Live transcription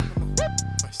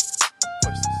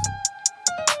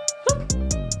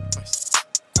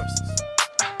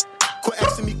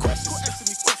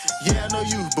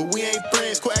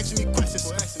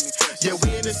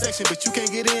section, but you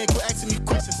can't get in. Quit asking me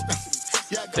questions.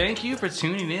 Thank you for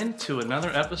tuning in to another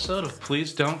episode of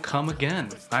Please Don't Come Again.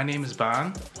 My name is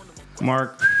Bon.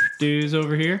 Mark Dues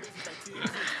over here.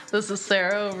 This is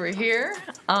Sarah over here.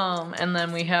 And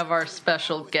then we have our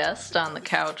special guest on the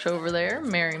couch over there,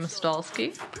 Mary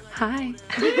Mostalski. Hi.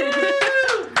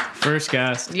 First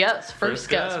guest. Yes, first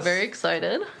guest. guest. Very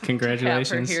excited.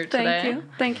 Congratulations. To have her here today. Thank you.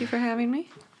 Thank you for having me.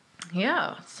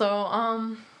 Yeah. So,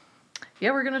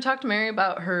 we're going to talk to Mary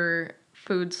about her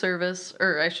food service,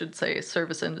 or I should say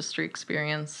service industry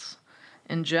experience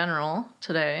in general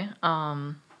today.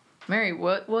 Mary,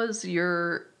 what was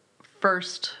your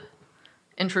first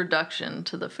introduction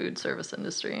to the food service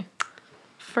industry?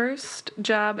 First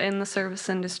job in the service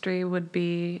industry would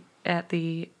be at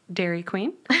the Dairy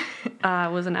Queen.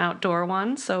 It was an outdoor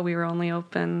one, so we were only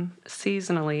open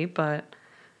seasonally, but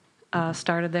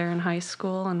started there in high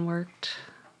school and worked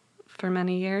for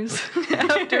many years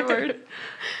afterward.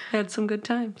 Had some good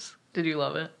times. Did you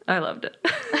love it? I loved it.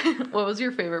 What was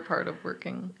your favorite part of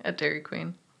working at Dairy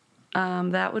Queen?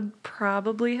 That would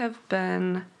probably have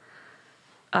been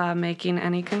making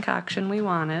any concoction we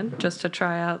wanted, just to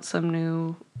try out some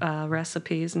new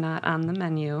recipes not on the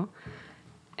menu,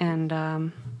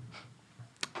 and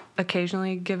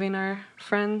occasionally giving our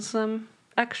friends some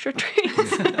extra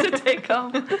treats to take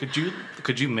home.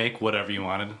 Could you make whatever you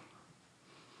wanted?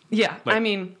 Yeah, Like I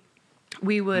mean,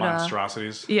 we would...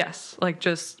 monstrosities? Yes, like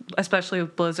just, especially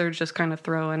with blizzards, just kind of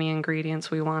throw any ingredients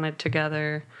we wanted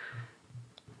together,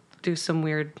 do some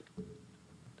weird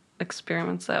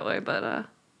experiments that way, but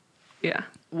yeah.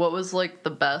 What was like the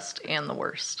best and the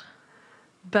worst?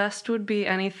 Best would be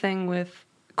anything with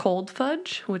cold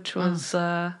fudge, which was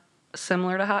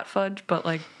similar to hot fudge, but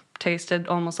like tasted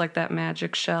almost like that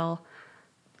magic shell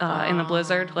in the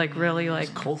blizzard, like really like...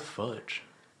 It's cold fudge.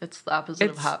 It's the opposite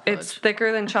of hot fudge. It's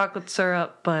thicker than chocolate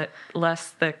syrup, but less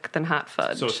thick than hot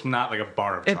fudge. So it's not like a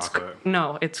bar of chocolate.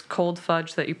 No, it's cold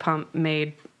fudge that you pump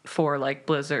made for like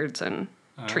blizzards and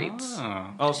treats.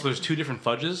 Oh, so there's two different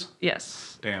fudges?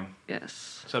 Yes. Damn.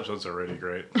 Yes. This episode's already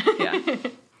great. Yeah.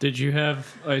 Did you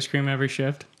have ice cream every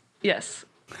shift? Yes.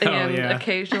 Oh, And yeah.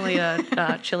 occasionally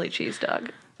a chili cheese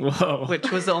dog, Whoa.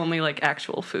 which was the only like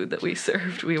actual food that we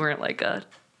served. We weren't like a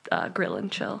grill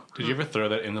and chill. Did you ever throw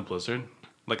that in the blizzard?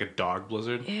 Like a dog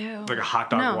blizzard? Ew. Like a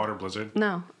hot dog No. water blizzard?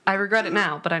 No, I regret it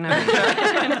now, but I never tried,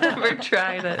 I never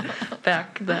tried it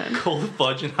back then. Cold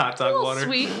fudge and hot dog little water?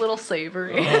 sweet, little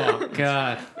savory. Oh,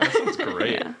 God. That sounds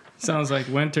great. Yeah. Sounds like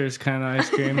Winter's kind of ice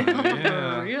cream. For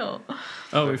Yeah. real.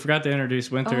 Oh, we forgot to introduce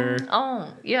Winter.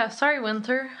 Oh, yeah. Sorry,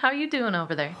 Winter. How you doing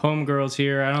over there? Homegirl's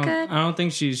here. Good. I don't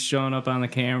think she's showing up on the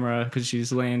camera because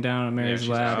she's laying down on Mary's she's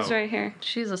lap. out. It's right here.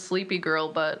 She's a sleepy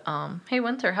girl, but hey,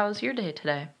 Winter, how was your day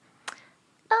today?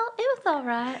 Oh, it was all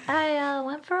right. I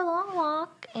went for a long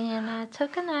walk, and I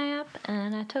took a nap,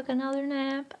 and I took another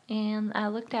nap, and I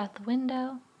looked out the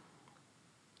window.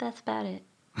 That's about it.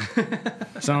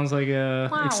 Sounds like a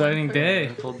Wow, exciting Winter. day.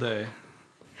 Full day.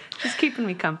 She's keeping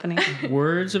me company.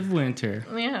 Words of Winter.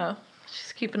 Yeah,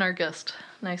 she's keeping our guest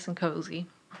nice and cozy.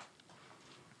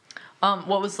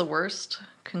 What was the worst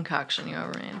concoction you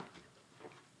ever made?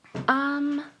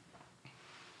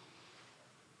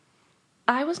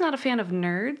 I was not a fan of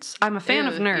nerds. I'm a fan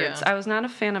of Ew, nerds. yeah. I was not a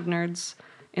fan of nerds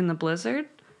in the blizzard.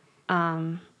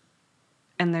 And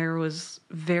there was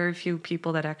very few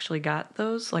people that actually got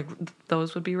those. Like,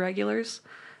 those would be regulars.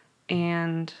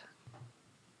 And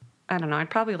I don't know. I'd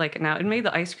probably like it now. It made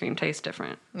the ice cream taste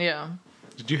different. Yeah,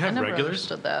 Did you I have never regulars?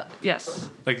 understood that. Yes.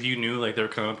 Like you knew like they were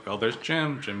coming up, oh, there's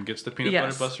Jim. Jim gets the peanut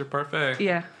Yes. butter buster parfait.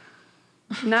 Yeah.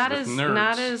 Not With as nerds.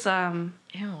 not as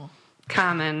Ew.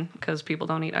 common because people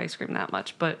don't eat ice cream that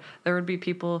much, but there would be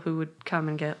people who would come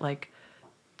and get like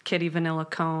kitty vanilla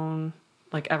cone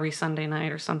like every Sunday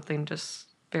night or something, just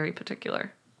very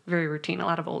particular, very routine. A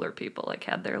lot of older people like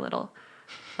had their little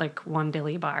like one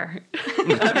dilly bar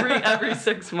every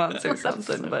 6 months or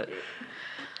something. But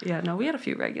yeah, no, we had a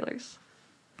few regulars.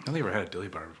 I never had a dilly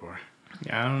bar before.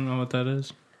 Yeah, I don't know what that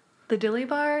is. The dilly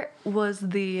bar was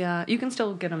the you can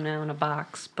still get them now in a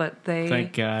box, but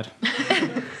Thank God.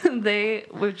 they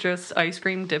were just ice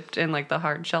cream dipped in like the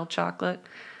hard shell chocolate.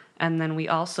 And then we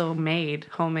also made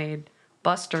homemade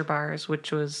Buster bars,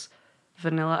 which was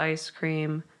vanilla ice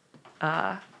cream,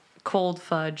 cold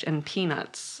fudge, and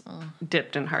peanuts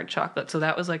dipped in hard chocolate. So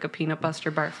that was like a peanut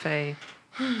Buster Parfait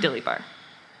dilly bar.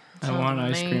 I want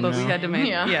ice cream But we now. had to make,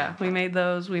 Yeah. we made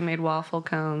those. We made waffle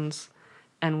cones,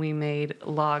 and we made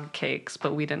log cakes,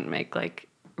 but we didn't make like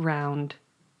round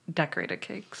decorated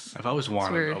cakes. I've always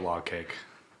wanted weird. a log cake.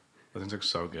 Those things look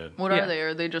so good. What Yeah. are they?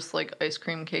 Are they just like ice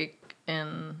cream cake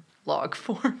in log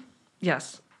form?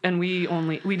 Yes. And we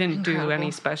didn't do Incredible.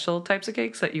 any special types of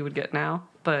cakes that you would get now,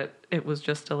 but it was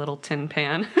just a little tin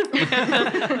pan.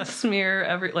 smear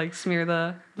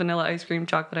the vanilla ice cream,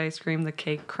 chocolate ice cream, the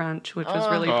cake crunch, which was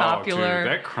really popular. Oh,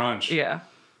 dude, that crunch. Yeah.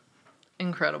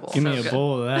 Incredible. Give me So a good.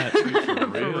 bowl of that.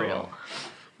 For real.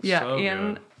 Yeah, So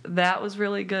and good. that was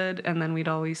really good. And then we'd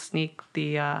always sneak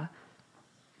the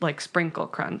sprinkle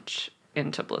crunch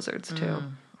into Blizzards too,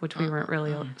 which we weren't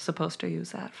really supposed to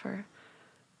use that for.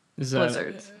 Is that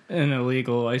Blizzards. an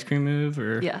illegal ice cream move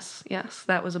or? Yes,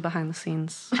 that was a behind the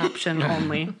scenes option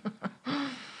only.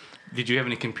 Did you have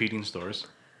any competing stores?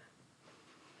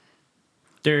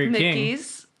 Dairy King.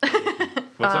 Mickey's.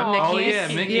 What's up? Oh Mickey's. yeah,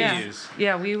 Mickey's.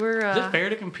 Yeah, we were. Is it fair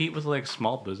to compete with like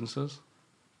small businesses?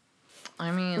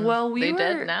 I mean, Well, we they were-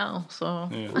 did now, so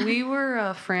Yeah. We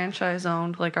were franchise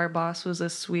owned. Like our boss was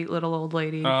this sweet little old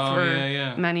lady Oh, for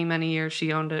yeah. many, many years.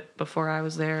 She owned it before I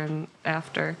was there and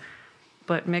after.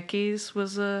 But Mickey's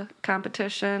was a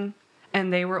competition,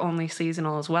 and they were only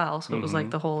seasonal as well. So it was like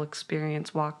the whole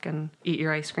experience: walk and eat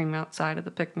your ice cream outside of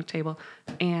the picnic table,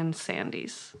 and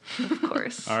Sandy's, of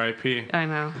course. R.I.P. I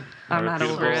know. I'm not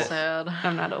R.I.P. over so it. sad.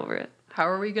 I'm not over it. How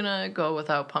are we gonna go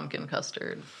without pumpkin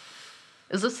custard?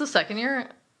 Is this the second year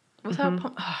without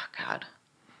Oh God.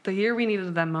 The year we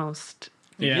needed them most,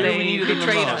 Yeah. they we needed them the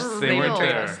betrayed most. us. They They weren't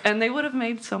betrayed there. us, and they would have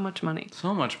made so much money.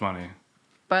 So much money.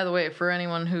 By the way, for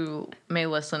anyone who may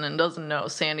listen and doesn't know,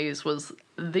 Sandy's was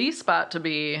the spot to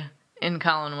be in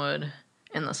Collinwood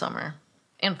in the summer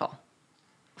and fall.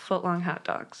 Footlong hot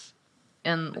dogs.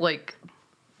 And like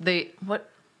the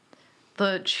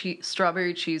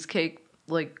strawberry cheesecake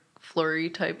like flurry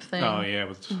type thing. Oh yeah,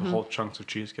 with whole chunks of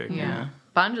cheesecake. Yeah.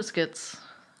 Bon just gets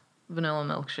vanilla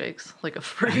milkshakes like a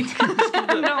freak.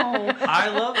 No, I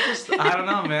love just. I don't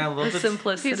know, man. I love the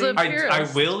simplicity. He's a- I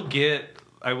Purist. will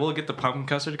get the pumpkin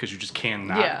custard because you just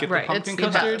cannot Yeah, get right. the It's pumpkin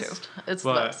the custard. best. It's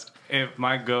the But best. if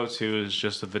my go-to is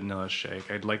just a vanilla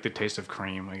shake, I'd like the taste of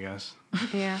cream. I guess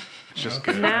Yeah. it's just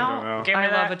good. Now I don't know. I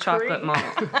love a chocolate malt.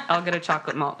 I'll get a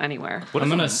chocolate malt anywhere. What I'm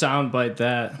is gonna a- soundbite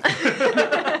that.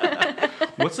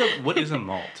 what is a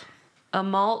malt? A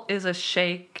malt is a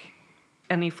shake,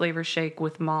 any flavor shake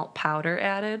with malt powder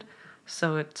added.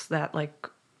 So it's that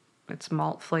it's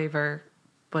malt flavor,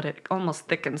 but it almost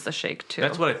thickens the shake too.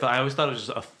 That's what I thought. I always thought it was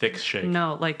just a thick shake.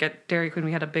 No, like at Dairy Queen,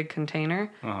 we had a big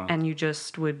container, Uh-huh. and you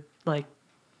just would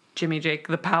Jimmy Jake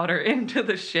the powder into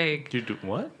the shake. You do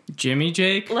what? Jimmy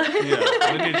Jake? Yeah,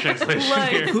 let me do a translation Like-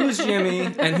 here. Who's Jimmy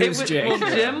and who's Jake?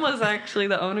 Well, Jim was actually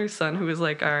the owner's son, who was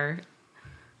like our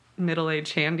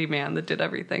middle-aged handyman that did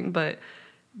everything. But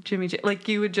Jimmy Jake,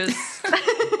 you would just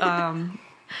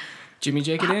Jimmy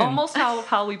Jake it in. almost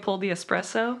how we pulled the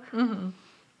espresso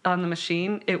on the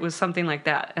machine. It was something like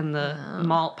that, and the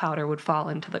malt powder would fall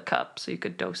into the cup, so you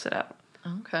could dose it out.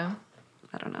 Okay.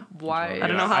 I don't know. Why? I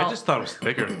don't know how- I just thought it was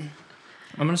thicker. I'm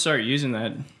gonna start using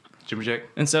that Jimmy Jake.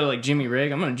 instead of like Jimmy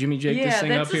Rig. I'm gonna Jimmy Jake this Yeah, thing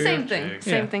that's up the here. same thing. Jake.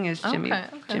 Same Yeah. thing as Jimmy Okay,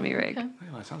 Jimmy Rig. okay.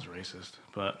 Oh, that sounds racist,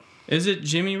 but Is it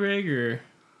Jimmy Rig or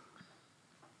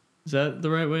is that the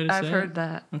right way to I've say heard it?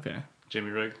 that. Okay.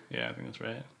 Jimmy Rig. Yeah, I think that's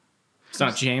right. It's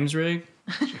not James Rig.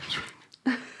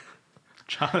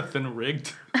 Jonathan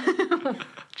Rigged.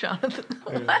 Jonathan.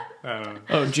 I don't know.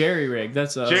 Oh, Jerry Rig.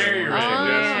 That's Jerry Rig. Oh, that's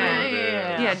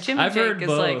yeah, right, Yeah, Jimmy I've Jake heard is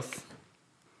both.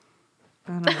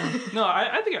 I don't know. No,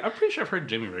 I'm pretty sure I've heard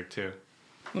Jimmy Rig too.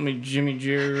 Let me Jimmy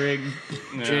Jerry Rig,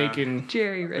 Yeah. Jake and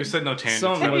Jerry We Rig. said no tangents.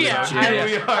 Something with Yeah, Jake. Here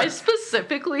we are. I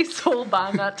specifically told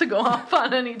Bon not to go off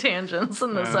on any tangents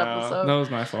in this episode. that was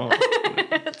my fault.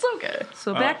 It's okay.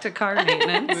 So back to car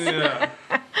maintenance. Yeah.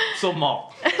 So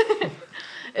malt.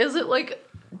 Is it like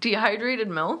dehydrated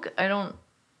milk? I don't.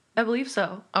 I believe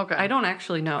so. Okay. I don't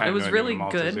actually know. I It have was no idea really what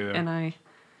malt is good, either. and I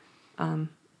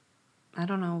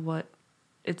don't know what.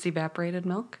 It's evaporated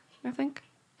milk, I think.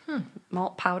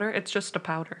 Malt powder. It's just a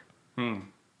powder.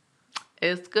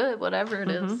 It's good, whatever it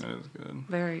is. That is good.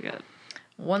 Very good.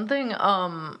 One thing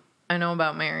I know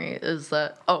about Mary is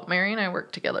that Mary and I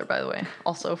work together, by the way.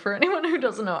 Also, for anyone who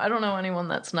doesn't know, I don't know anyone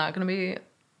that's not going to be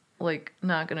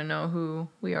not going to know who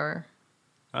we are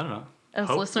I don't know. as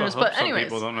Hope- listeners. I hope But some anyways,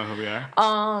 people don't know who we are.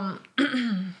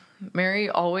 Mary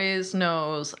always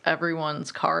knows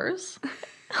everyone's cars.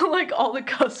 Like all the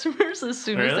customers as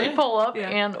soon as Really? they pull up Yeah.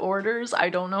 and orders. I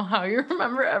don't know how you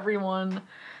remember everyone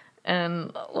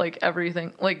and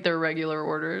everything, like their regular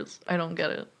orders. I don't get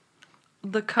it.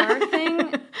 The car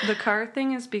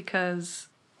thing is because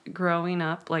growing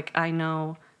up, I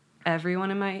know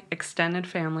everyone in my extended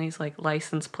family's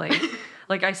license plate.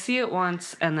 I see it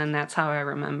once, and then that's how I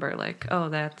remember. Oh,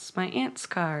 that's my aunt's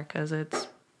car because it's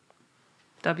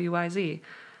WYZ.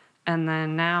 And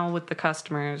then now with the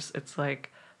customers, it's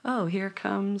oh, here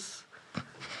comes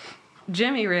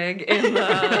Jimmy rig in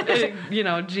the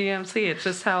GMC. It's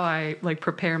just how I like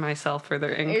prepare myself for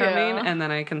their incoming, Yeah. and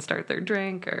then I can start their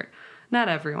drink. Or not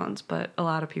everyone's, but a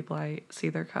lot of people I see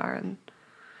their car and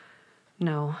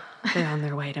know they're on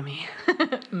their way to me.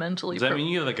 Mentally. Does that mean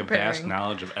you have like a vast preparing.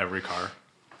 knowledge of every car?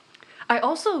 I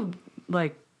also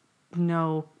like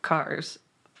know cars.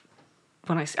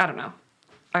 When I don't know.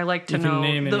 I like to You can know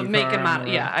name the any make car and on model.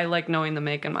 the road. Yeah, I like knowing the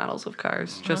make and models of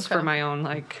cars just Okay. for my own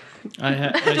like.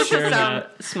 I share sound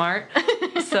that. smart.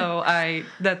 So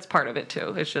that's part of it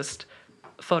too. It's just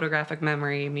photographic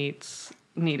memory meets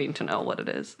needing to know what it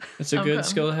is. It's a good Okay.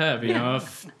 skill to have. You know,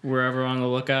 if we're ever on the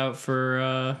lookout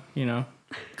for,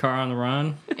 car on the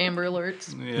run. Amber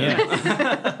alerts.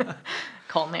 Yeah.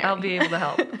 Call Mary. I'll be able to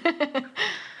help.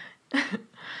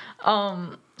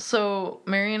 So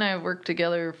Mary and I have worked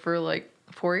together for like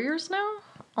 4 years now,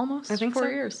 almost. I think 4 so.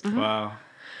 years, Wow.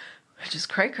 which is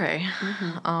cray cray.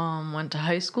 Went to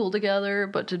high school together,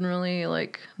 but didn't really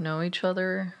like know each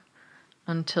other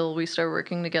until we started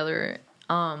working together.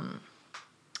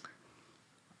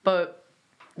 But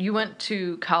you went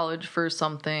to college for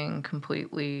something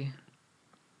completely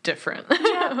different.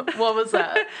 What was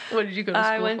that? What did you go to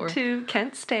school I went for? to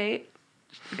Kent State,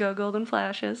 go Golden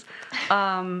Flashes,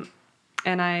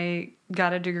 and I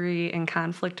got a degree in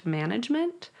conflict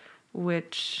management,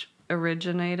 which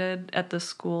originated at the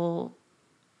school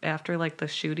after like the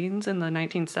shootings in the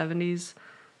 1970s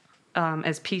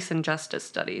as peace and justice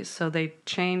studies. So they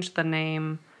changed the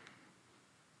name,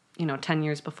 10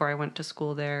 years before I went to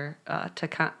school there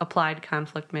to applied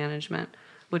conflict management,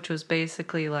 which was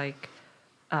basically like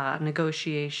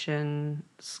negotiation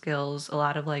skills. A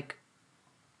lot of like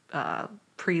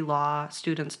pre-law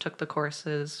students took the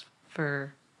courses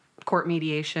for court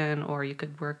mediation, or you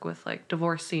could work with like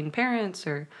divorcing parents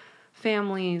or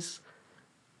families,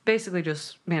 basically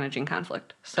just managing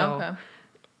conflict. So Okay.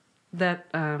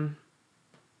 that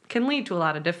can lead to a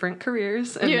lot of different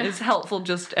careers and Yeah. is helpful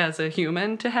just as a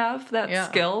human to have that Yeah.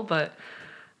 skill. But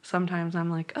sometimes I'm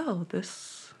like, oh,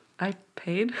 this I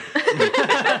paid.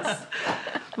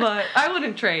 But I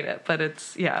wouldn't trade it. But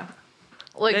it's, yeah.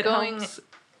 Like It going. helps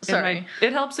Sorry.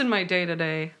 it helps in my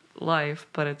day-to-day life,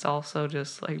 but it's also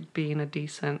just like being a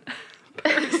decent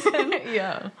person.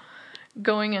 Yeah.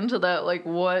 Going into that, like,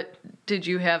 what did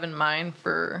you have in mind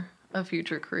for a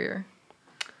future career?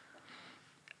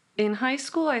 In high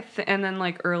school, and then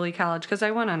like early college, because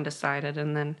I went undecided,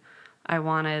 and then I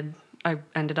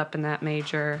ended up in that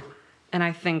major, and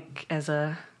I think as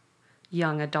a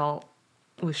young adult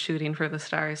was shooting for the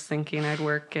stars, thinking I'd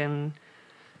work in,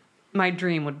 my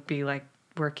dream would be like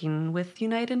working with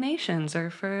United Nations or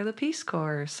for the Peace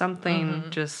Corps or something,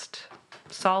 just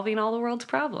solving all the world's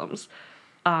problems.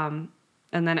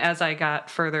 And then as I got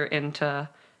further into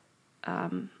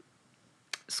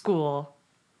school,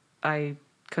 I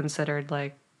considered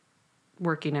like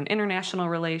working in international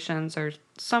relations or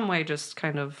some way, just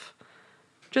kind of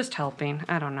just helping.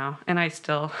 I don't know. And I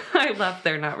left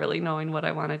there not really knowing what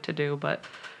I wanted to do, but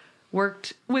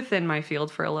worked within my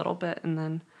field for a little bit and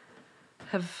then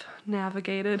have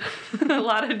navigated a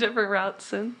lot of different routes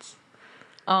since.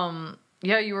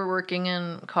 Yeah, you were working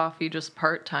in coffee just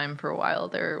part-time for a while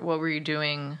there. What were you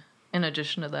doing in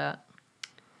addition to that?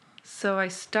 So I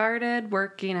started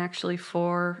working actually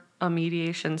for a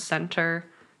mediation center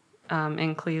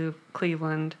in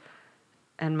Cleveland.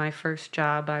 And my first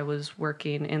job, I was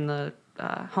working in the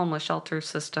homeless shelter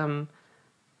system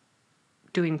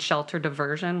doing shelter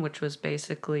diversion, which was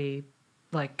basically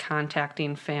like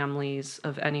contacting families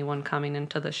of anyone coming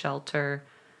into the shelter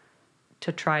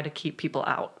to try to keep people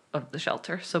out of the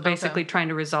shelter. So basically trying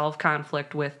to resolve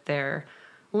conflict with their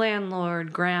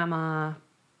landlord, grandma,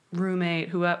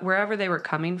 roommate, wherever they were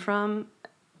coming from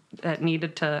that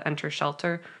needed to enter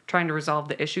shelter, trying to resolve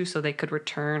the issue so they could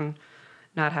return,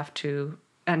 not have to,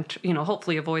 and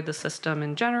hopefully avoid the system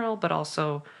in general, but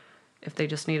also if they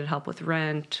just needed help with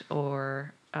rent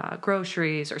or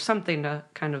groceries or something to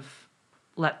kind of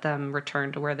let them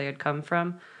return to where they had come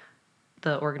from.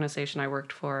 The organization I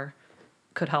worked for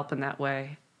could help in that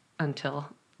way until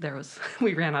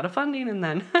we ran out of funding, and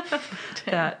then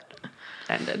that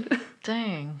ended.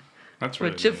 Dang. That's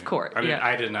really Which, of neat. course, I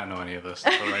yeah. did not know any of this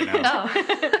until right now.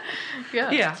 Yeah.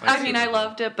 Yeah, I I mean, see. I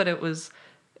loved it, but it was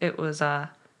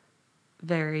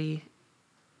very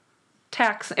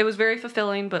it was very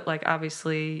fulfilling, but like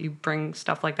obviously you bring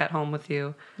stuff like that home with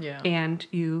you, Yeah. and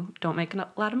you don't make a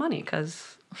lot of money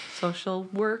because social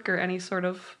work or any sort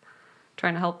of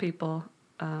trying to help people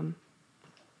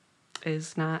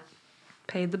is not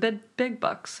paid the big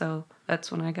bucks. So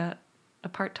that's when I got a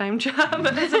part-time job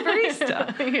as a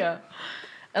barista. Yeah.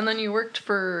 And then you worked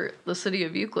for the city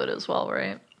of Euclid as well,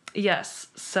 right? Yes.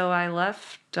 So I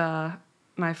left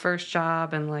my first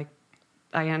job and like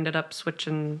I ended up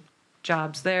switching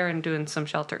jobs there and doing some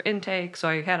shelter intake. So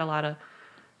I had a lot of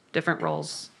different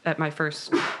roles at my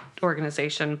first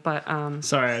organization. But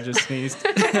Sorry, I just sneezed.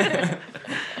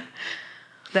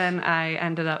 then I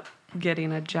ended up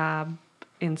getting a job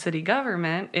in city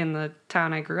government in the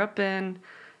town I grew up in.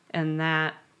 And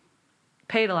that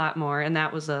paid a lot more. And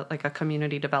that was a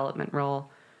community development role,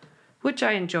 which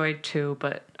I enjoyed too,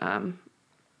 but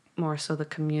more so the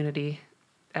community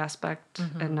aspect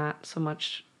and not so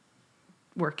much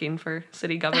working for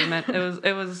city government.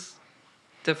 It was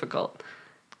difficult,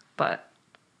 but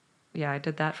yeah, I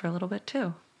did that for a little bit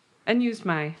too, and used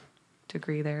my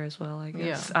degree there as well. I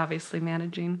guess obviously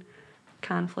managing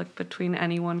conflict between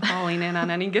anyone calling in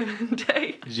on any given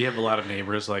day. Did you have a lot of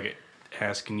neighbors like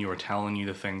asking you or telling you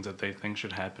the things that they think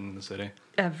should happen in the city?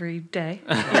 Every day.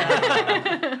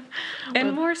 Yeah.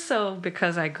 And more so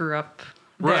because I grew up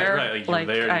there. Right. Like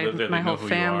you're there, you live there, my they know whole who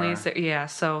family's you are. there. Yeah,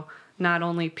 so not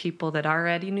only people that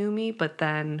already knew me, but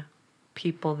then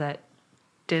people that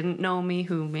didn't know me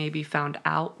who maybe found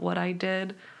out what I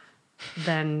did,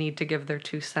 then need to give their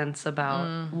 2 cents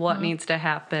about what needs to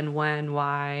happen, when,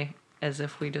 why, as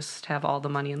if we just have all the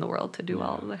money in the world to do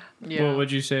all of that. Yeah. What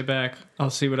would you say back? I'll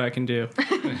see what I can do.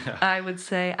 I would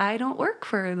say, I don't work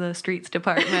for the streets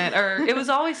department, or it was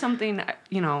always something, out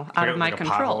of my like a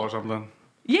control. pothole or something?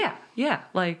 Yeah.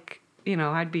 Like,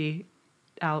 I'd be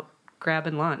out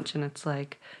grabbing lunch and it's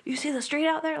like, you see the street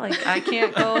out there? Like, I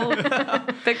can't go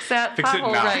fix that Fix it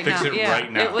pothole now. right Fix now. it Yeah,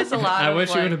 right now. it was a lot I of wish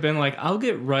like, you would have been like, I'll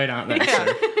get right on that,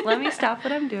 sir. let me stop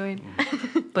what I'm doing.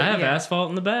 But I have yeah, asphalt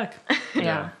in the back.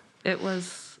 yeah. It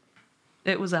was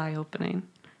eye-opening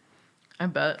I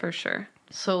bet. for sure.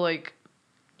 So, like,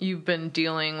 you've been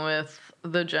dealing with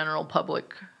the general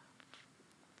public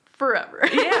forever.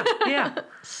 Yeah.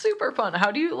 Super fun.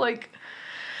 How do you, like...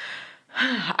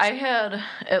 I had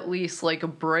at least, like, a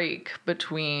break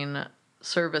between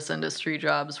service industry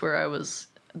jobs where I was,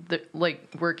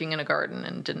 working in a garden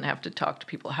and didn't have to talk to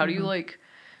people. How do you, like,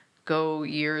 go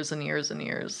years and years and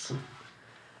years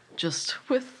just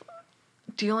with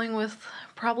dealing with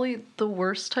probably the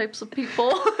worst types of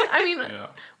people? I mean... Yeah.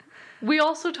 We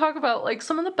also talk about, like,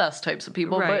 some of the best types of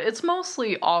people, Right. but it's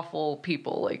mostly awful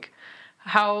people. Like,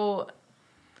 how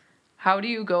do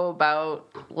you go about,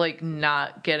 like,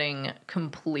 not getting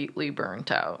completely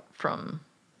burnt out from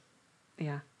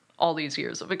Yeah. all these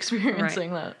years of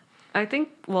experiencing that? I think,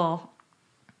 well,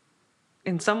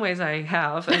 in some ways I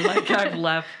have, and like I've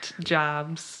left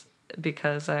jobs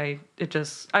because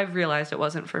I've realized it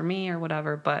wasn't for me or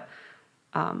whatever, but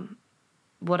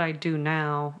what I do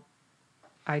now,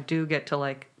 I do get to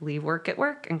like leave work at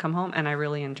work and come home and I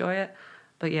really enjoy it.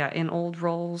 But yeah, in old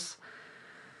roles,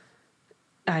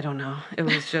 I don't know. It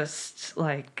was just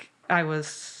like I was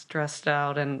stressed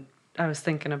out and I was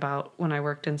thinking about when I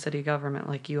worked in city government,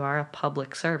 like you are a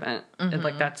public servant. And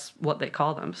like that's what they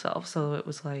call themselves. So it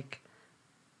was like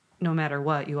no matter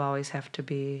what, you always have to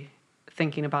be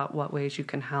thinking about what ways you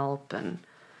can help and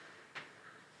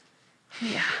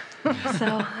yeah.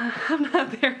 So I'm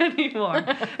not there anymore.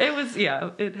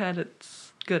 It had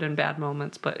its good and bad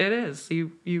moments, but it is.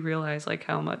 You realize like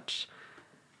how much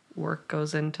work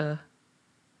goes into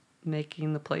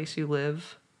making the place you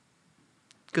live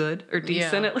good or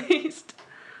decent at least.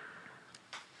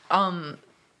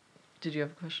 Did you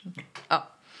have a question? Oh.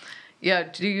 Yeah,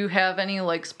 do you have any,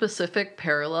 like, specific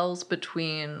parallels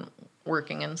between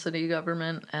working in city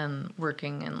government and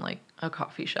working in, like, a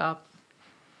coffee shop?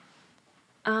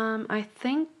 I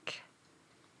think,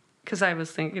 because I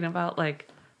was thinking about like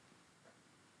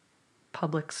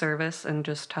public service and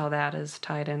just how that is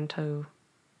tied into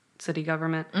city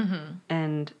government,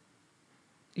 and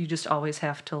you just always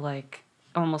have to like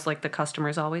almost like the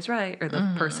customer's always right or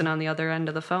the person on the other end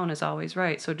of the phone is always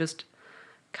right. So just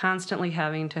constantly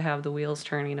having to have the wheels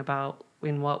turning about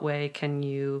in what way can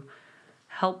you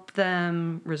help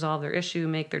them resolve their issue,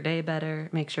 make their day better,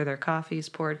 make sure their coffee's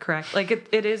poured correct. Like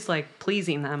it is like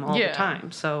pleasing them all the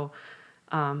time. So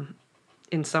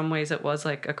in some ways it was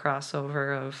like a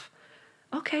crossover of,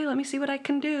 okay, let me see what I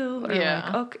can do. Or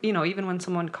like, okay, even when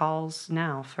someone calls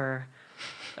now for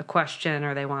a question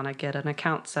or they want to get an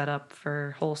account set up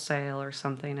for wholesale or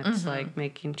something, it's like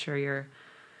making sure you're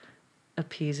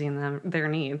appeasing their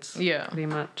needs. Yeah. Pretty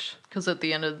much. Because at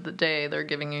the end of the day, they're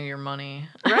giving you your money.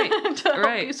 Right. to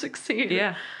help you succeed.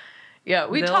 Yeah. Yeah.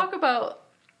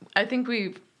 I think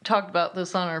we talked about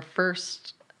this on our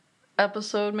first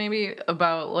episode, maybe,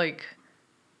 about like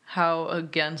how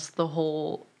against the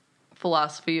whole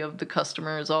philosophy of the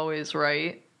customer is always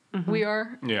right we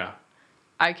are. Yeah.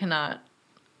 I cannot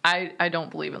I don't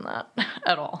believe in that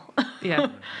at all. Yeah.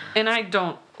 And I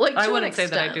don't, Like, I to an wouldn't say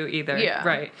that I extent. do either. Yeah.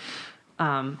 Right.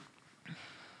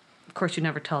 Of course, you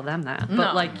never tell them that. But,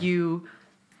 No. like, you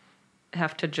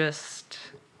have to just,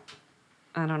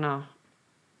 I don't know.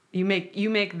 You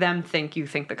make them think you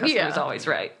think the customer's Yeah. always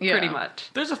right. Yeah. Pretty much.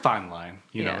 There's a fine line,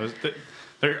 you know. Yeah.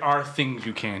 There are things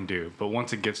you can do, but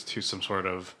once it gets to some sort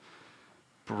of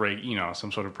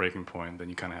some sort of breaking point, then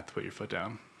you kind of have to put your foot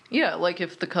down. Yeah, like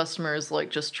if the customer is like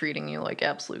just treating you like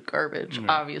absolute garbage,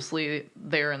 obviously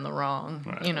they're in the wrong,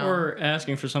 Right. you know. Or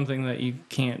asking for something that you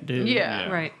can't do. yeah. Yeah.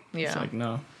 Right. Yeah. It's like,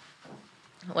 no.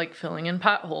 Like filling in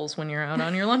potholes when you're out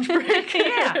on your lunch break.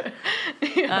 Yeah.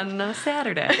 On a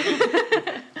Saturday.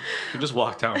 You just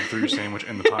walk down and threw your sandwich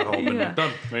in the pothole, and Yeah.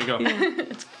 done. There you go.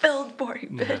 It's filled for you,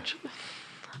 bitch.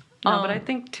 No, but I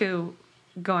think too,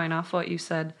 going off what you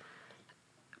said,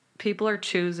 people are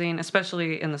choosing,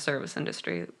 especially in the service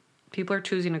industry, people are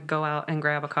choosing to go out and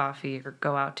grab a coffee or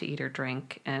go out to eat or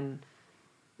drink, and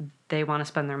they want to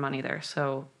spend their money there.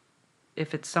 So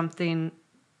if it's something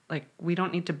like, we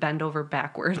don't need to bend over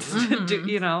backwards to do,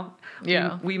 you know,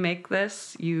 Yeah. we make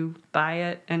this, you buy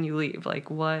it, and you leave. Like,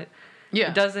 what? Yeah.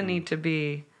 It doesn't need to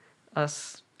be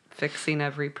us fixing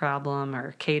every problem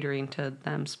or catering to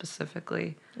them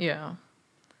specifically. Yeah.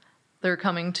 They're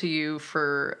coming to you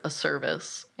for a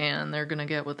service and they're going to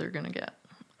get what they're going to get.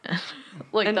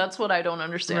 Like, And- that's what I don't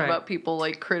understand Right. about people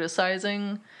like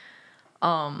criticizing,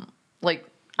 like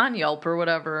on Yelp or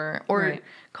whatever, or Right.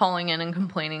 calling in and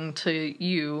complaining to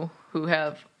you who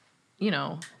have, you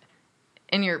know,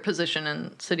 in your position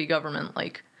in city government,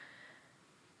 like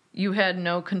you had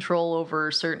no control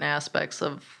over certain aspects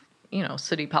of, you know,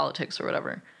 city politics or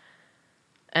whatever.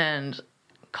 And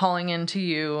calling into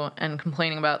you and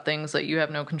complaining about things that you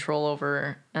have no control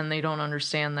over, and they don't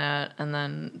understand that, and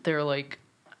then they're like,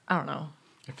 I don't know.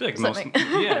 I feel like Does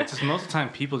that it's just most of the time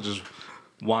people just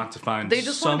want to find They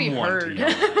just wanna someone be heard. to yell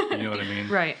at. You know what I mean?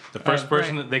 Right. The first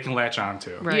person right. that they can latch on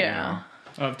to. Right. Yeah.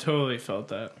 I've totally felt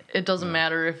that. It doesn't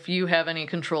matter if you have any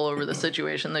control over the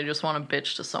situation. They just want to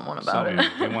bitch to someone about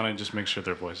it. They want to just make sure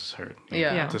their voice is heard. you know,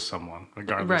 Yeah. Yeah. To someone,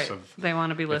 regardless Right. of They want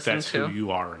to be if listened that's to. who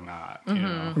you are or not. Mm-hmm. You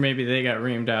know? Or maybe they got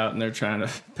reamed out and they're trying to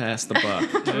pass the buck.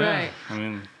 Yeah. Right. I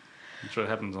mean, I'm sure it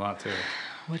happens a lot too.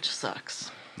 Which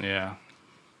sucks. Yeah.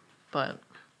 But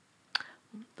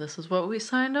this is what we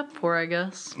signed up for, I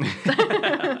guess.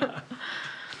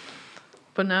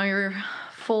 But now you're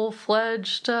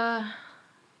full-fledged,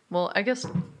 well, I guess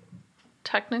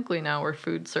technically now we're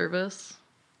food service.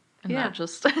 And Yeah. not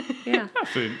just... Yeah.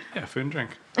 Food and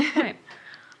drink. Right.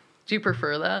 Do you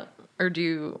prefer that? Or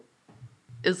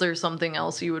is there something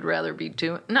else you would rather be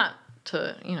doing? Not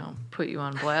to, you know, put you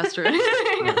on blast or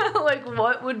anything. Like,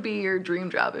 what would be your dream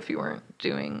job if you weren't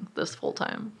doing this full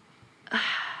time?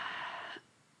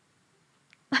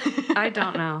 I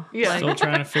don't know. Yeah. Still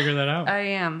trying to figure that out. I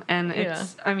am. And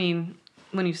it's, I mean,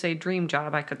 when you say dream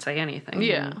job, I could say anything.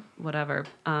 Yeah. and whatever.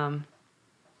 I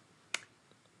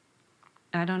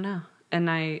don't know. And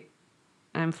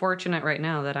I'm fortunate right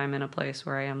now that I'm in a place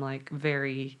where I am like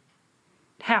very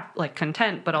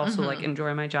content, but also like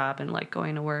enjoy my job and like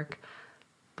going to work.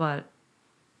 But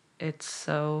it's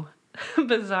so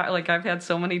bizarre. Like, I've had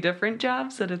so many different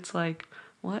jobs that it's like,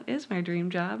 what is my dream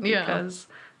job? Yeah. Because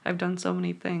I've done so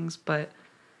many things, but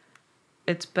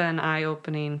it's been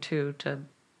eye-opening too to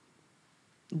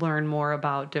learn more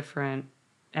about different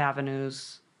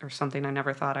avenues or something I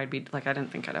never thought I'd be like. I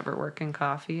didn't think I'd ever work in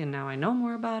coffee, and now I know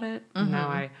more about it. And now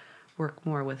I work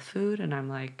more with food, and I'm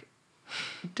like,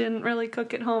 didn't really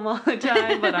cook at home all the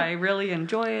time, but I really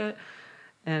enjoy it.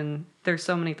 And there's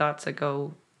so many thoughts that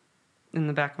go in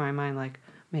the back of my mind, like,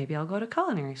 maybe I'll go to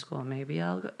culinary school, maybe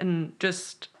I'll go, and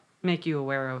just make you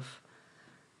aware of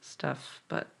stuff.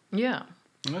 But Yeah.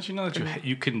 Unless you know that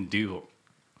you can do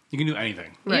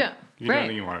anything. Yeah. You can do Right.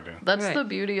 anything you want to do. That's Right. the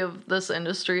beauty of this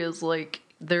industry is like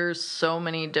there's so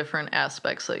many different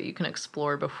aspects that you can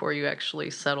explore before you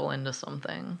actually settle into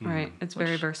something. right, it's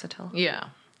very versatile. Yeah.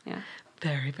 Yeah.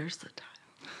 Very versatile.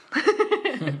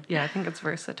 Yeah, I think it's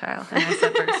versatile. And I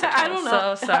said versatile. I don't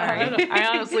know. So sorry. I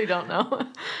honestly don't know.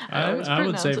 always I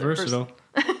would say pronounce it versatile.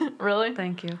 Really?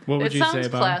 Thank you. What would It you sounds say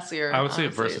about classier. I would say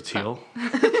honestly. versatile.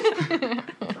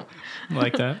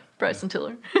 like that? Bryson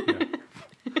Tiller.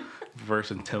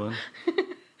 Versatile.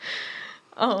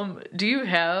 Do you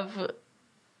have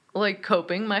like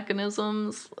coping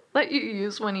mechanisms that you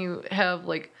use when you have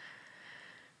like,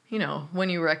 you know, when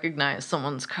you recognize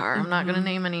someone's car? I'm not going to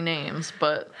name any names,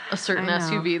 but a certain I know.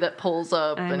 SUV that pulls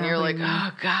up I and know you're who like, you mean.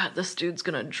 oh God, this dude's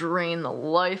going to drain the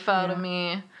life out of Yeah.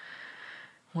 me.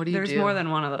 What do you There's do? more than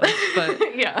one of those,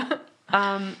 but yeah.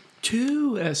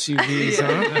 2 SUVs,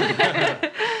 huh?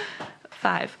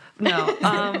 5.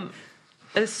 No.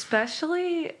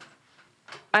 Especially,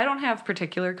 I don't have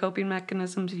particular coping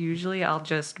mechanisms. Usually I'll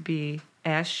just be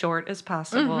as short as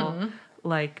possible.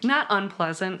 Like, not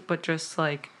unpleasant, but just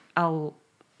like, I'll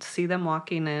see them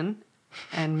walking in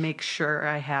and make sure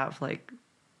I have like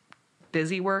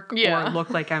busy work or look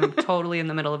like I'm totally in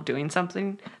the middle of doing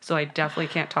something. So I definitely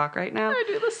can't talk right now. I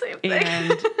do the same thing.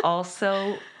 And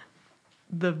also,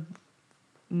 the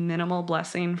minimal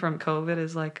blessing from COVID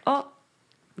is like, oh,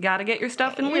 gotta get your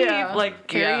stuff and leave. Yeah. Like,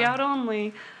 carry Yeah. out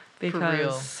only. real.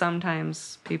 Because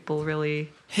sometimes people really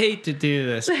Hate to do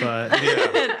this, but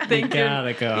think you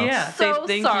gotta go. So they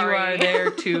think sorry. you are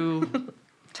there to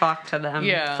talk to them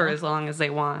Yeah. for as long as they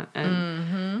want.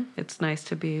 And it's nice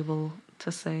to be able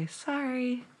to say,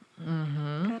 sorry,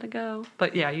 gotta go.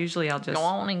 But yeah, usually I'll just... Go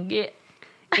on and get.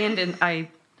 And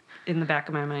in the back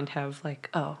of my mind have like,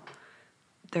 oh,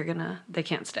 they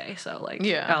can't stay. So like,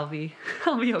 Yeah. I'll be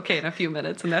okay in a few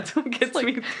minutes. And that's what gets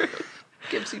me through.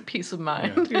 Gives you peace of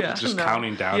mind. Yeah. Just No.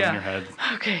 counting down Yeah. in your head.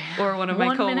 Okay. Or one of my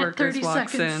 1 minute, coworkers 30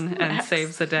 walks seconds in and max.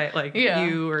 saves the day. Like Yeah.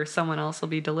 you or someone else will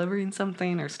be delivering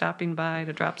something or stopping by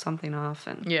to drop something off,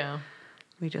 and Yeah.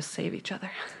 we just save each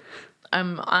other.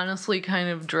 I'm honestly kind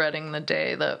of dreading the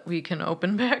day that we can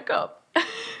open back up.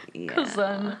 Because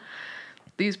then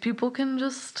these people can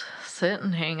just sit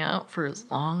and hang out for as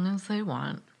long as they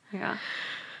want. Yeah.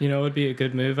 You know what would be a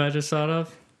good move I just thought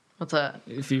of? What's that?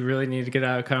 If you really need to get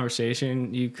out of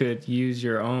conversation, you could use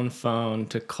your own phone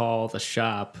to call the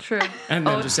shop. True. And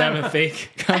then Oh, just have a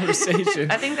fake conversation.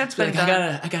 I think that's Like, been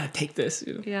done. I gotta take this.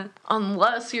 Yeah.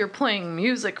 Unless you're playing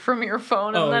music from your phone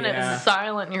and Oh, then yeah. it's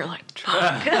silent and you're like,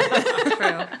 fuck.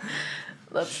 True.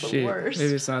 That's the Shit, worst.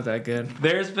 maybe it's not that good.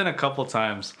 There's been a couple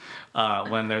times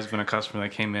when there's been a customer that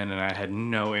came in and I had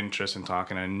no interest in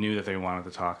talking. I knew that they wanted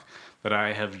to talk, but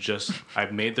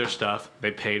I've made their stuff, they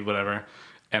paid whatever,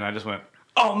 and I just went,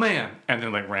 oh man, and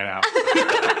then like ran out.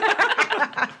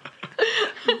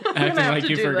 Acting have like to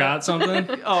you do forgot something.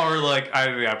 Or like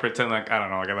I pretend like I don't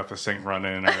know, like I left the sink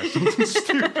running or something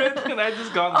stupid, and I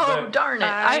just gone. Oh, darn it.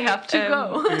 I have to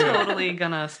go. Totally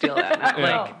gonna steal that. Now.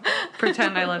 Yeah. Like,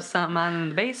 pretend I left something on in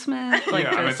the basement. Like,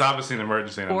 yeah, I mean, it's just, obviously an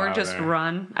emergency. And I'm or out of just there.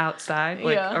 run outside,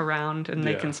 like Yeah. around, and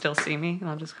they Yeah. can still see me, and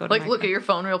I'll just go to Like, my look car. at your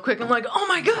phone real quick. I'm like, oh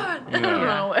my God. And Yeah.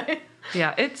 run away.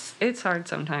 Yeah, it's hard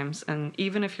sometimes, and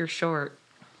even if you're short,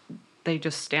 they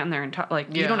just stand there and talk.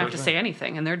 Like, you Yeah. don't have to say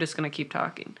anything, and they're just gonna keep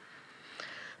talking.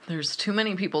 There's too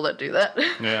many people that do that.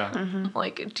 Yeah.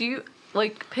 Like, do you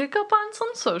like pick up on some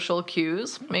social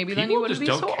cues? Maybe then you People wouldn't be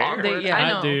just so don't care. awkward. Yeah. I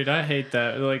know. Dude, I hate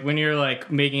that. Like when you're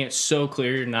like making it so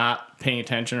clear you're not paying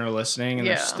attention or listening, and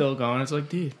Yeah. they're still going. It's like,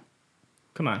 dude,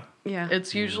 come on. Yeah,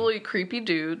 It's usually creepy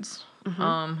dudes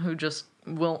who just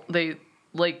they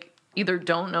like either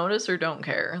don't notice or don't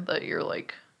care that you're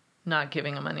like not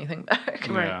giving them anything back.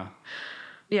 Yeah.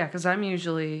 yeah, because I'm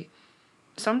usually.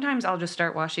 Sometimes I'll just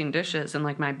start washing dishes, and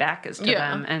like my back is to Yeah.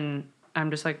 them, and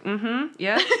I'm just like,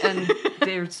 yeah, and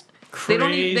there's. They don't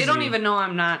Crazy. even know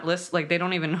I'm not like they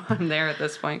don't even know I'm there at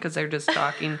this point because they're just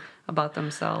talking about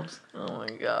themselves. Oh my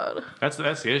God. That's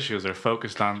the issue. Is they're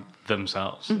focused on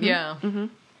themselves. Yeah.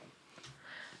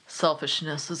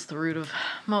 Selfishness is the root of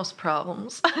most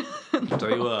problems. Tell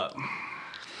you what.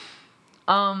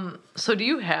 So do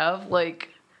you have like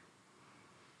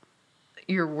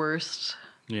your worst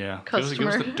Yeah. Give us the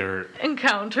Customer. dirt.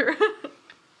 encounter?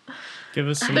 Give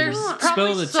us some. There's spill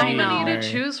probably the so tea. many Mary. to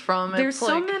choose from. There's It's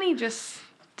so like, many just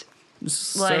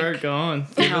Just like, start going.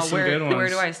 you Give know us some good ones. where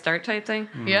do I start type thing.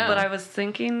 Yeah. But I was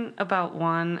thinking about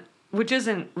one which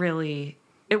isn't really.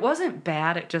 It wasn't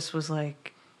bad. It just was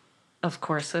like, of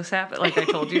course this happened. Like I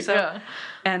told you so. Yeah.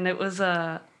 And it was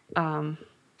a.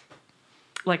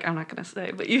 Like I'm not gonna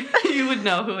say, but you would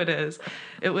know who it is.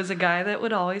 It was a guy that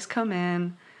would always come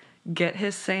in, get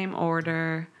his same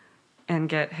order, and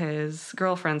get his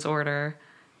girlfriend's order,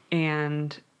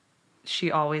 and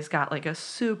she always got like a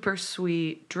super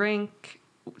sweet drink,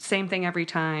 same thing every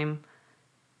time.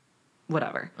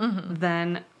 Whatever.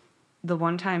 Then the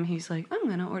one time he's like, I'm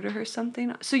gonna order her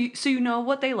something. So you know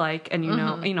what they like, and you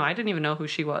know I didn't even know who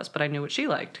she was, but I knew what she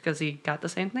liked because he got the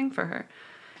same thing for her,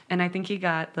 and I think he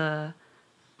got the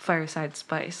Fireside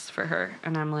Spice for her,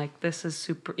 and I'm like, this is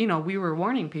super. You know, we were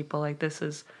warning people like this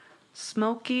is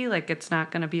smoky, like it's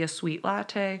not gonna be a sweet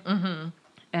latte,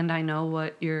 and I know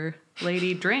what your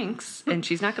lady drinks, and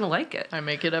she's not gonna like it. I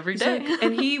make it every So- day.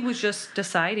 and he was just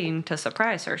deciding to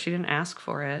surprise her. She didn't ask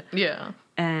for it. Yeah.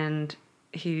 And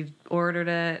he ordered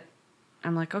it.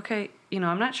 I'm like, okay,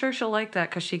 I'm not sure she'll like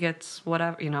that because she gets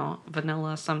whatever,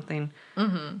 vanilla something.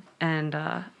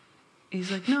 And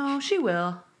he's like, no, she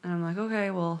will. And I'm like,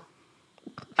 okay, well,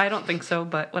 I don't think so,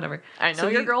 but whatever. I know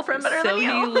your girlfriend better than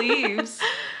you. So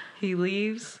he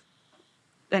leaves,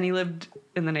 and he lived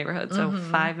in the neighborhood. So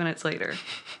 5 minutes later,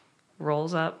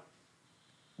 rolls up,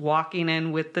 walking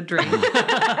in with the drink.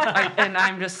 And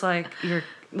I'm just like, you're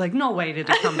like, no way did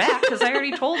he come back, because I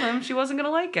already told him she wasn't going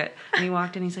to like it. And he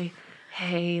walked in, he's like,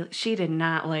 hey, she did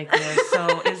not like this.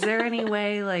 So is there any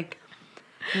way, like,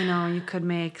 you know, you could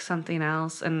make something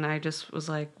else? And I just was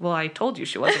like, well, I told you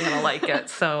she wasn't going to like it.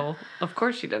 So of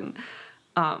course she didn't.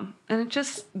 And it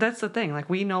just, that's the thing. Like,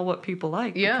 we know what people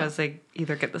like because they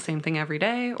either get the same thing every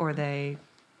day or they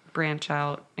branch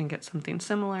out and get something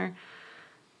similar.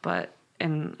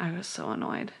 And I was so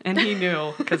annoyed. And he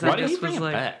knew, because I just was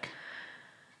like, back?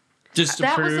 Just to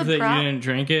That was prove the that you didn't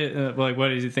drink it? Like, what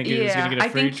did you think he was going to get a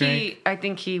free drink? I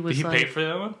think he was Did he like, pay for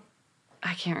that one?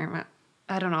 I can't remember.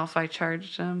 I don't know if I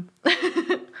charged him.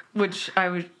 Which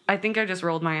I think I just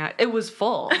rolled my eye. It was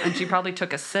full, and she probably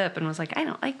took a sip and was like, I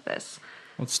don't like this.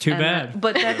 Well, it's too bad.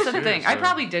 But that's the thing. I seriously.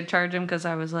 probably did charge him because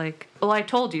I was like, well, I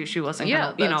told you she wasn't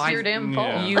Yeah, gonna, that's your damn fault.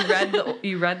 Yeah.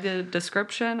 you read the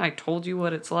description. I told you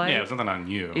what it's like. Yeah, it was nothing on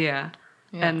you. Yeah.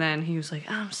 Yeah. And then he was like,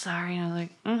 oh, I'm sorry. And I was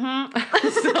like, mm-hmm.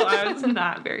 So I was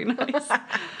not very nice.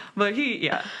 But he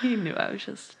knew I was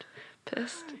just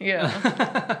pissed.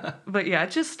 Yeah. But yeah,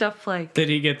 it's just stuff like, Did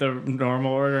he get the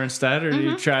normal order instead, or did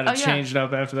he try to Oh, yeah. change it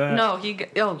up after that? no, he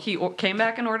came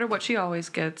back and ordered what she always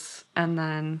gets. And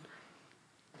then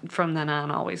from then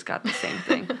on, always got the same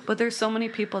thing. But there's so many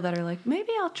people that are like, maybe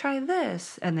I'll try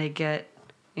this. And they get,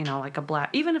 you know, like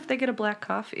even if they get a black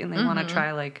coffee and they want to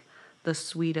try like the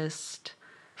sweetest,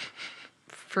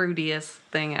 fruitiest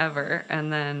thing ever,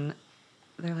 and then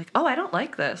they're like, oh, I don't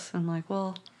like this. I'm like,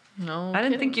 well, No. I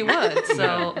didn't think you would,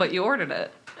 so but you ordered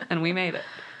it and we made it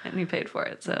and you paid for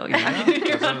it, so you're not getting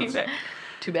your money back.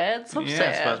 Too bad. So Yeah, sad.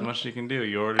 it's about as much as you can do.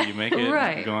 You order, you make it,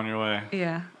 Right. you go on your way.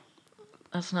 Yeah.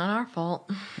 That's not our fault.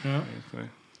 Basically.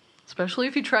 Especially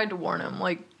if you tried to warn them.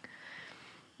 Like,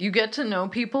 you get to know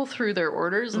people through their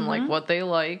orders and like what they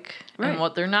like Right. and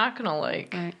what they're not gonna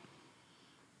like. Right.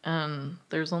 And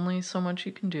there's only so much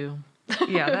you can do.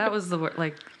 Yeah, that was the word.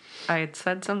 Like, I had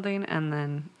said something and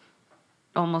then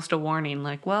almost a warning,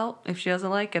 like, well, if she doesn't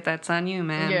like it, that's on you,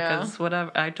 man. Yeah. Because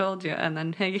whatever, I told you. And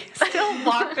then he still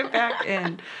locked it back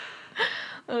in.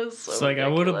 That is so It's like, I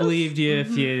would have ridiculous. believed you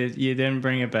if you didn't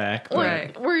bring it back. But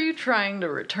Right. Were you trying to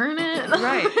return it?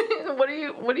 Right. What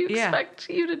do you Yeah. expect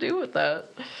you to do with that?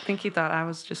 I think he thought I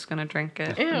was just going to drink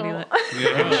it. And be Ew. like,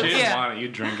 Yeah, if she didn't Yeah. want it, you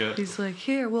drink it. he's like,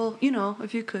 here, well, you know,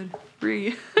 if you could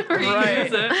reuse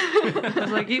Right. it. I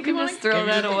was like, you can wanna just throw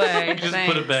that away. You just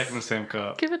put it back in Thanks. the same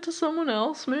cup. Give it to someone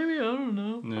else, maybe. I don't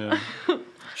know. Yeah.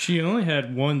 she only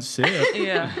had one sip.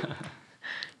 Yeah.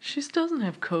 She doesn't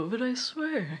have COVID, I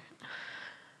swear.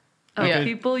 Oh, Yeah.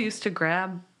 people used to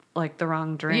grab like the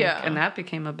wrong drink, Yeah. and that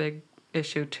became a big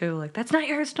issue too. Like, that's not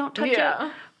yours, don't touch Yeah.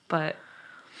 it. But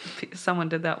someone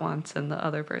did that once, and the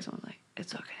other person was like,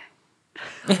 "It's okay."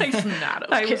 Like, it's not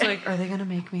okay. I was like, "Are they gonna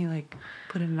make me like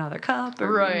put in another cup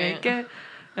or Right. remake it?"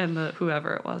 And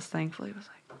whoever it was, thankfully, was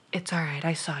like, "It's all right.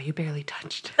 I saw you barely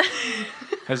touched."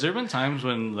 Has there been times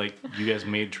when like you guys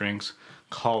made drinks,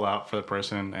 call out for the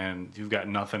person, and you've got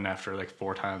nothing after like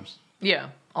 4 times? Yeah,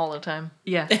 all the time.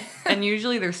 Yeah, and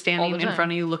usually they're standing All the in time.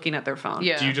 front of you, looking at their phone.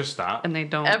 Yeah. Do you just stop? and they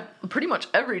don't. Pretty much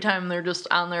every time they're just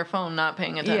on their phone, not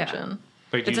paying attention.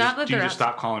 Like, do It's you not just, that do you they're just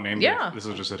stop calling names? Yeah. Like, this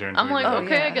will just sit here and I'm tell you like, about it?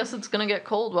 okay, I yeah. guess it's gonna get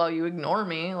cold while you ignore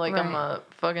me. Like I'm Right. a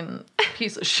fucking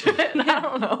piece of shit. I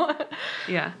don't know.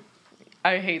 Yeah.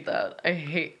 I hate that. I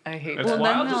hate It's Well,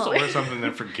 wild then just to they'll- order something and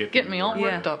then forget. Get that me you all ordered.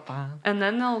 worked Yeah. up on. And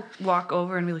then they'll walk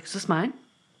over and be like, "Is this mine?"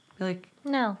 Be like,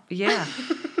 No. "Yeah."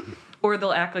 Or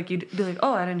they'll act like you'd be like,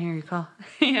 "Oh, I didn't hear you call."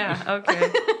 Yeah.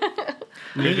 Okay.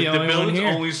 You're the The only one building's here.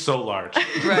 only so large.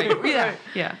 Right. Yeah.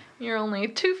 Yeah. You're only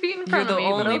 2 feet in You're front the of me.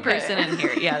 but only okay. person in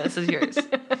here. Yeah, this is yours.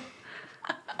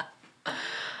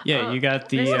 Yeah, you got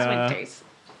the This is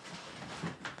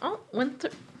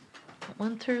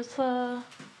Winter's. Oh,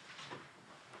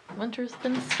 winter's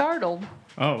been startled.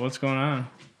 oh, what's going on?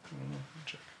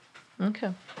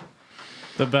 Okay.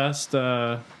 The best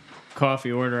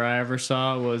coffee order I ever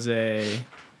saw was a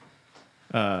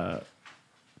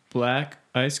black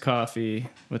iced coffee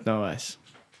with no ice,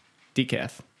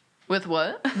 decaf. With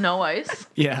what? No ice?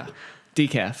 Yeah,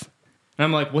 decaf. And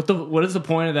I'm like, what is the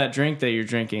point of that drink that you're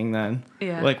drinking then?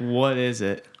 Yeah. Like, what is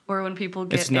it? Or when people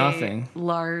get It's nothing. a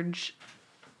large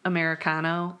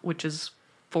Americano, which is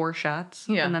 4 shots,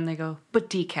 Yeah. and then they go, "But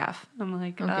decaf." I'm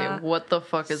like, Okay, what the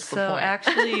fuck is the so point?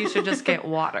 actually, you should just get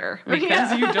water because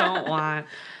Yeah. you don't want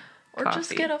Or just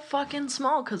coffee. get a fucking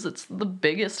small because it's the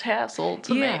biggest hassle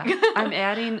to yeah. make. I'm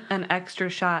adding an extra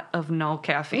shot of no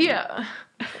caffeine. Yeah.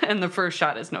 and the first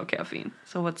shot is no caffeine.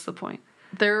 So what's the point?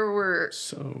 There were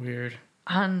So weird.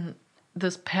 on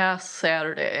this past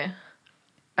Saturday,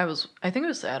 I think it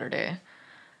was Saturday.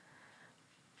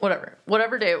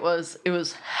 Whatever day it was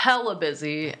hella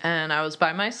busy, and I was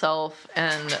by myself,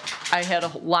 and I had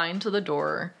a line to the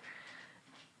door,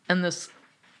 and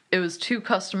it was 2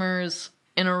 customers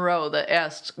in a row that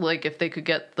asked, like, if they could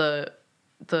get the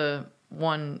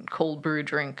one cold brew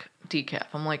drink decaf.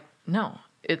 I'm like, no,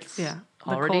 it's The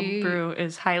already cold brew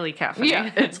is highly caffeinated.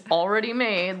 yeah, it's already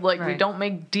made. Like, we Right. don't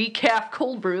make decaf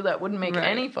cold brew. That wouldn't make Right.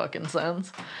 any fucking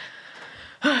sense.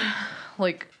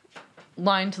 Like,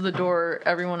 line to the door,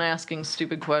 everyone asking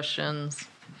stupid questions.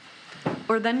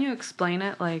 Or then you explain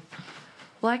it like,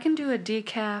 well, I can do a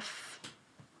decaf,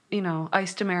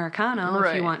 iced Americano if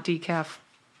Right. you want decaf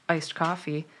iced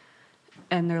coffee.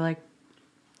 And they're like,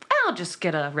 I'll just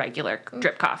get a regular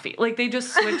drip coffee. Like, they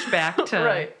just switch back to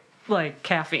Right. like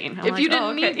caffeine. I'm If like, you didn't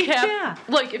 "Oh, okay." need cap, Yeah.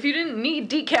 like, if you didn't need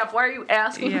decaf, why are you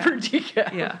asking Yeah. for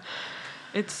decaf? Yeah.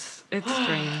 It's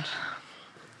strange.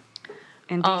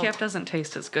 And decaf doesn't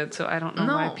taste as good, so I don't know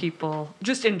why No. people,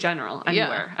 just in general, Yeah.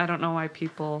 anywhere, I don't know why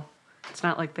people, it's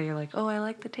not like they're like, oh, I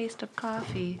like the taste of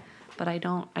coffee, but I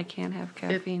can't have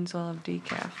caffeine, so I'll have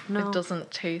decaf. No. It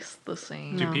doesn't taste the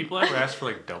same. Do people ever ask for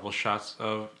like double shots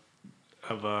of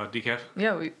decaf?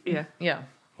 Yeah, Yeah.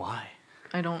 Why?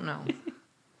 I don't know.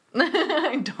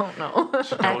 I don't know.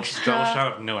 Double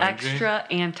shot of no energy. Extra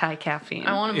anti-caffeine.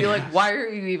 I want to be like, why are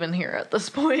you even here at this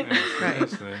point?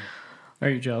 Right. Are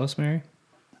you jealous, Mary?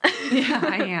 Yeah,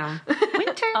 I am.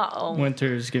 Winter. Uh-oh.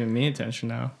 Winter's giving me attention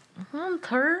now.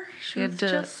 Her, She had she's to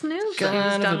just snoozing. She was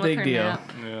Kind of done a with big her deal.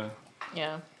 nap. Yeah.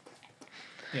 Yeah.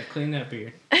 Yeah, clean that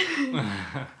beard.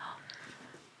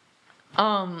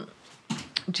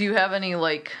 Do you have any,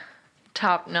 like,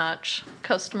 top-notch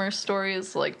customer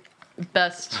stories? Like,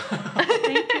 best...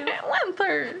 Thank you.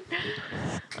 Winter.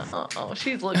 Oh,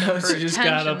 she's looking for She just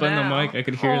got up on the now. mic. I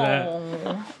could hear that.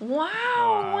 Oh,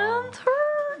 wow,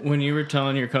 Winter. When you were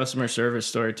telling your customer service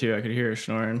story, too, I could hear her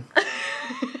snoring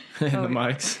in the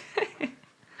mics.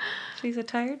 She's a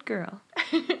tired girl.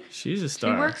 She's a She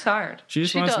star. works hard. She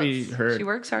just She wants to does. be heard. She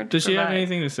works hard to Does she have provide.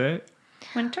 anything to say?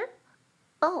 Winter?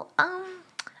 Oh, I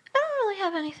don't really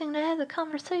have anything to add to the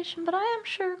conversation, but I am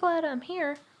sure glad I'm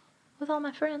here with all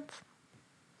my friends.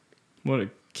 What a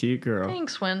cute girl.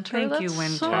 Thanks, Winter. Thank That's you,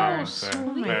 Winter. So Very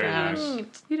sweet.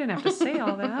 nice. You didn't have to say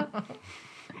all that.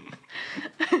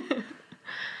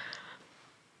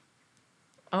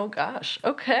 Oh gosh.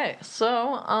 Okay.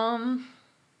 So,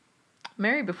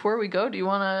 Mary, before we go, do you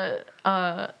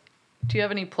have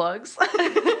any plugs? Is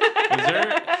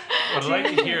there? I'd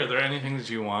like to hear. Are there any things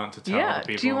you want to tell Yeah. the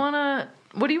people? Do you want to?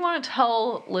 What do you want to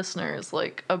tell listeners,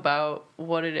 like, about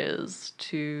what it is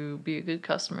to be a good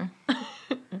customer?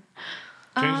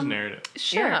 Change the narrative?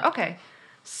 Sure. Yeah. Okay.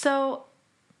 So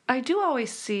I do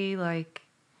always see like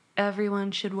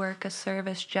everyone should work a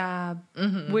service job,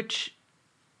 which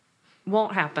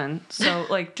won't happen. So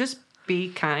like just be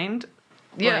kind.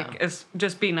 Yeah. Like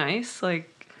just be nice.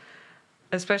 Like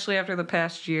especially after the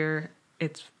past year,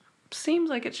 it seems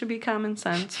like it should be common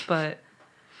sense, but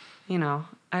I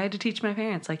had to teach my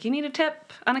parents like you need a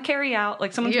tip on a carry out.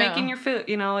 Like someone's Yeah. making your food,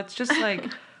 it's just like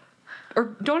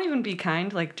or don't even be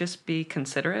kind, like just be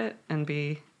considerate and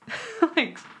be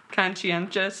like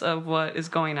conscientious of what is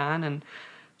going on, and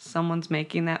someone's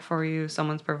making that for you,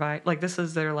 someone's like this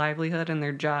is their livelihood and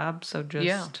their job, so just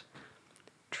Yeah.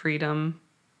 treat them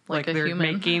Like like a they're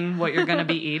human. making what you're going to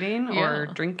be eating or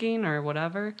Yeah. drinking or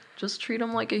whatever. Just treat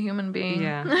them like a human being.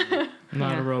 Yeah.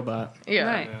 Not Yeah. a robot. Yeah.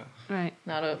 Right. Yeah. Right.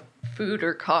 Not a food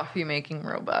or coffee making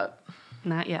robot.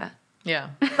 Not yet. Yeah.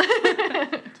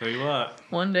 Tell you what.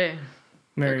 One day.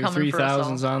 Mary coming for us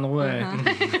all. 3000's on the way.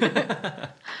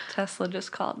 Tesla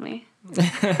just called me.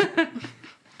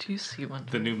 Do you see one?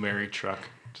 The new Mary truck.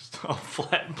 Just all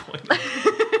flat and pointy.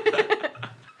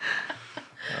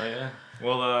 Oh, yeah.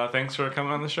 Well, thanks for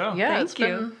coming on the show. Yeah, Thank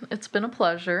you. It's been a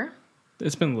pleasure.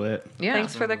 It's been lit. Yeah.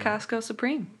 Thanks for the Costco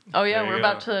Supreme. Oh yeah, There we're you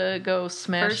about go. to go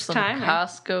smash First some time, eh?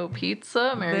 Costco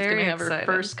pizza. Mary's Very gonna have her excited.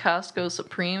 first Costco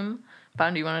Supreme.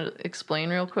 Bon, do you want to explain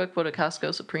real quick what a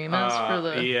Costco Supreme is for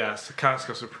the? Yes, the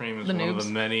Costco Supreme is the one of noobs? the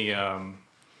many,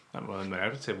 not one of the many, I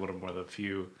would say one of the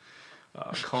few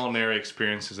culinary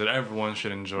experiences that everyone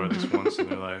should enjoy at least once in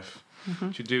their life.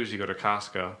 What you do is you go to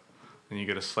Costco and you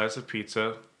get a slice of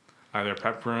pizza, either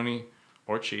pepperoni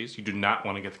or cheese. You do not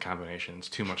want to get the combination. It's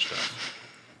too much stuff.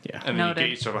 Yeah. And then you Noted. get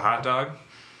yourself a hot dog.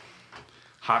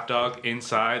 Hot dog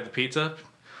inside the pizza,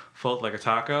 fold like a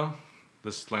taco.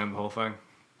 Just slam the whole thing.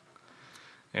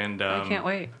 And I can't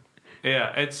wait.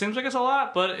 yeah, it seems like it's a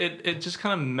lot, but it just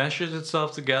kind of meshes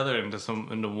itself together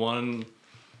into one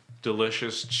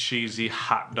delicious, cheesy,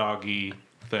 hot doggy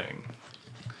thing.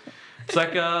 It's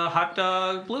like a hot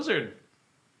dog blizzard.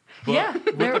 But Yeah, with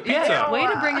the pizza. yeah. Way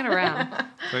to bring it around.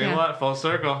 So you know what? Full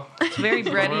circle. It's a very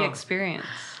bready Wow. experience.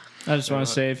 I just want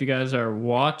to say, if you guys are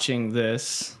watching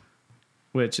this,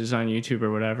 which is on YouTube or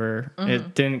whatever,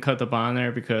 it didn't cut the bond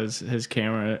there because his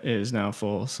camera is now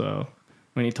full. So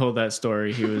when he told that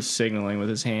story, he was signaling with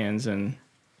his hands, and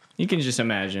you can just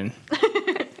imagine.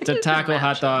 It's a taco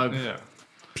hot dog Yeah.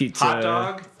 pizza. Hot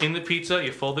dog in the pizza.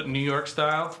 You fold it New York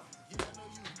style.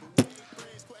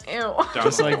 Ew. Down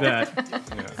Just the like hole. that.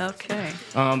 Yeah. Okay.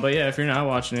 But yeah, if you're not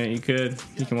watching it, you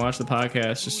can watch the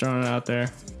podcast. Just throwing it out there.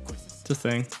 It's a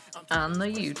thing. On the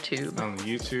YouTube. On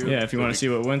YouTube. Yeah, if you want to see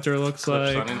what winter looks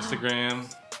clips like, on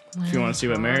Instagram. if you want to see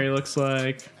what Mary looks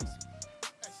like,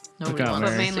 Nobody out, wants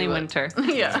But Mary. to mainly see what- winter.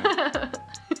 Yeah.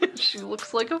 She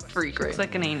looks like a freak right Looks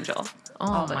like an angel.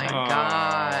 Oh the my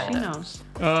time. She god. knows.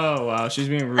 oh wow, she's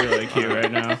being really cute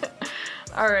right now.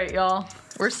 All right, y'all.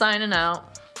 We're signing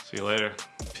out. See you later.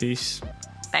 Peace.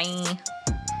 Bye.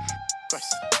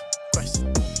 Question.